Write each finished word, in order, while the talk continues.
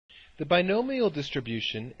The binomial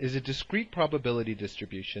distribution is a discrete probability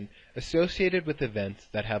distribution associated with events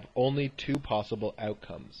that have only two possible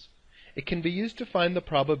outcomes. It can be used to find the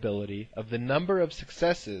probability of the number of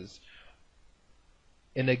successes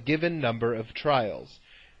in a given number of trials.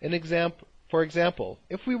 For example,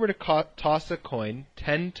 if we were to toss a coin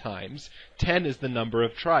 10 times, 10 is the number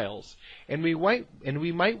of trials, and we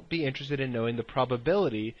might be interested in knowing the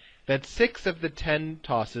probability that 6 of the 10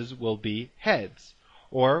 tosses will be heads,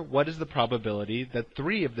 or what is the probability that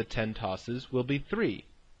 3 of the 10 tosses will be 3.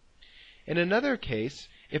 In another case,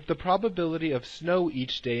 if the probability of snow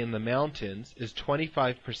each day in the mountains is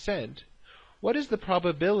 25%, what is the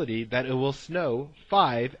probability that it will snow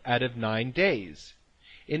 5 out of 9 days?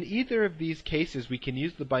 In either of these cases, we can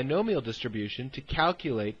use the binomial distribution to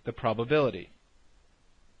calculate the probability.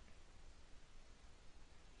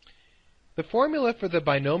 The formula for the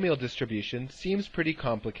binomial distribution seems pretty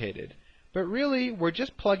complicated, but really we're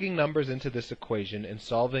just plugging numbers into this equation and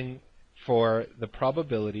solving for the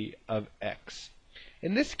probability of x.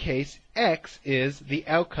 In this case, x is the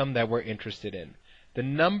outcome that we're interested in, the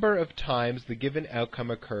number of times the given outcome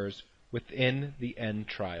occurs within the n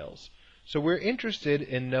trials. So we're interested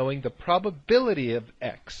in knowing the probability of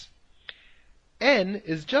x. N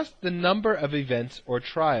is just the number of events or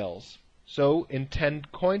trials. So in 10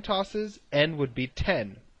 coin tosses, n would be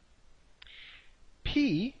 10.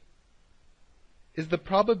 P is the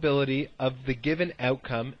probability of the given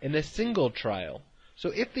outcome in a single trial. So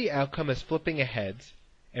if the outcome is flipping a heads,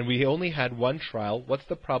 and we only had one trial, what's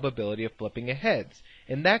the probability of flipping a heads?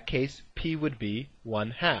 In that case, P would be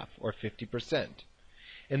 1/2, or 50%.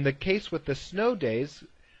 In the case with the snow days,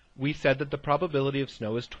 we said that the probability of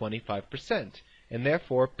snow is 25%, and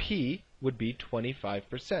therefore P would be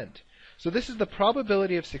 25%. So this is the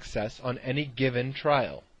probability of success on any given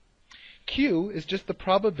trial. Q is just the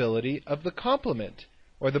probability of the complement,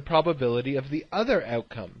 or the probability of the other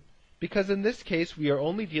outcome, because in this case we are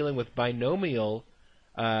only dealing with binomial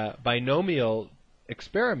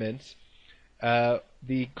experiments.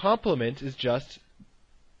 The complement is just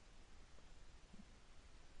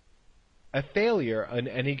a failure on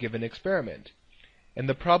any given experiment. And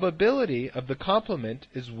the probability of the complement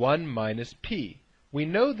is 1 minus p. We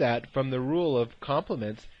know that from the rule of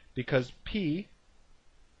complements because p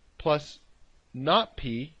plus not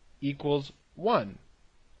p equals 1.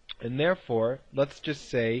 And therefore, let's just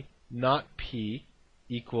say not p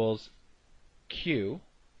equals q.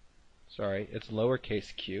 Sorry, it's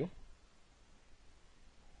lowercase q.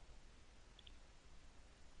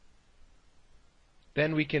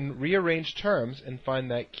 Then we can rearrange terms and find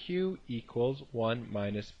that q equals 1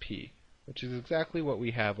 minus p, which is exactly what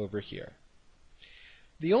we have over here.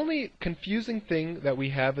 The only confusing thing that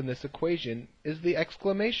we have in this equation is the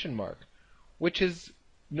exclamation mark, which is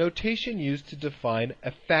notation used to define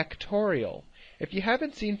a factorial. If you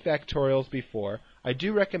haven't seen factorials before, I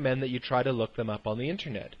do recommend that you try to look them up on the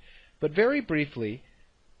internet. But very briefly,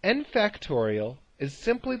 n factorial is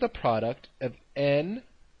simply the product of n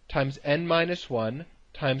times n minus 1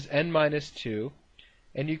 times n minus 2,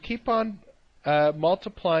 and you keep on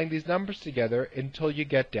multiplying these numbers together until you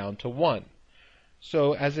get down to 1.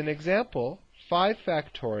 So as an example, 5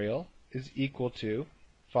 factorial is equal to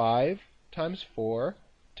 5 times 4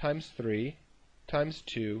 times 3 times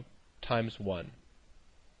 2 times 1.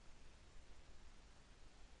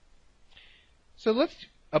 So let's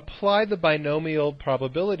apply the binomial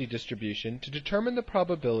probability distribution to determine the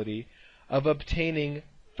probability of obtaining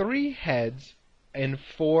 3 heads in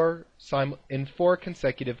 4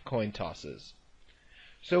 consecutive coin tosses.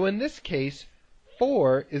 So in this case,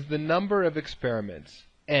 4 is the number of experiments,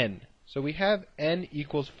 n. So we have n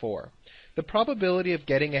equals 4. The probability of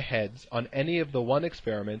getting a heads on any of the 1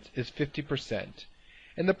 experiments is 50%.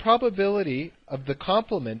 And the probability of the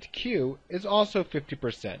complement, q, is also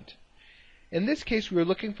 50%. In this case, we are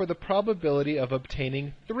looking for the probability of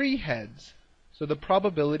obtaining 3 heads. So the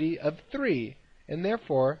probability of 3. And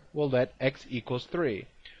therefore, we'll let x equals 3.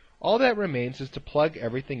 All that remains is to plug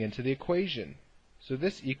everything into the equation. So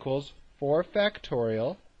this equals 4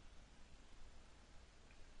 factorial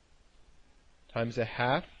times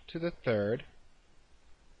 1/2 to the third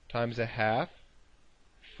times 1/2,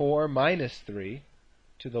 4 minus 3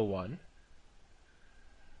 to the 1.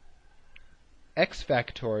 X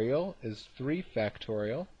factorial is 3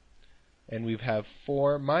 factorial, and we have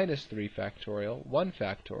 4 minus 3 factorial, 1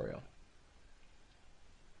 factorial.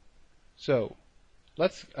 So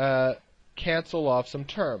let's cancel off some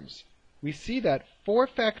terms. We see that 4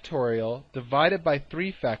 factorial divided by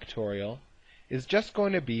 3 factorial is just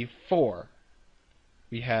going to be 4.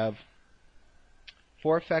 We have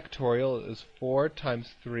 4 factorial is 4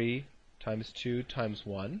 times 3 times 2 times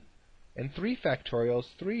 1. And 3 factorial is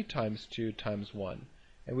 3 times 2 times 1.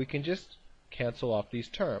 And we can just cancel off these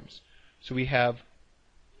terms. So we have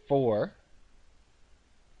 4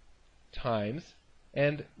 times,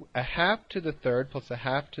 and a half to the third plus a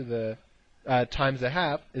half to the times a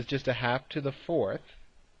half is just a half to the fourth.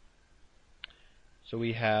 So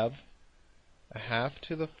we have a half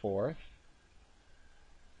to the fourth.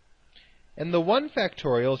 And the 1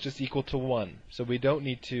 factorial is just equal to 1, so we don't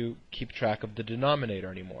need to keep track of the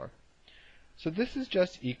denominator anymore. So this is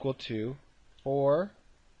just equal to 4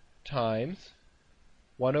 times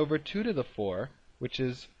 1 over 2 to the 4, which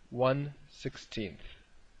is 1/16,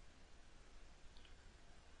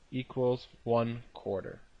 equals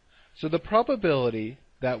 1/4. So the probability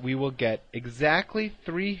that we will get exactly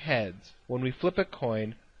 3 heads when we flip a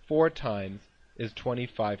coin 4 times is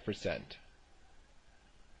 25%.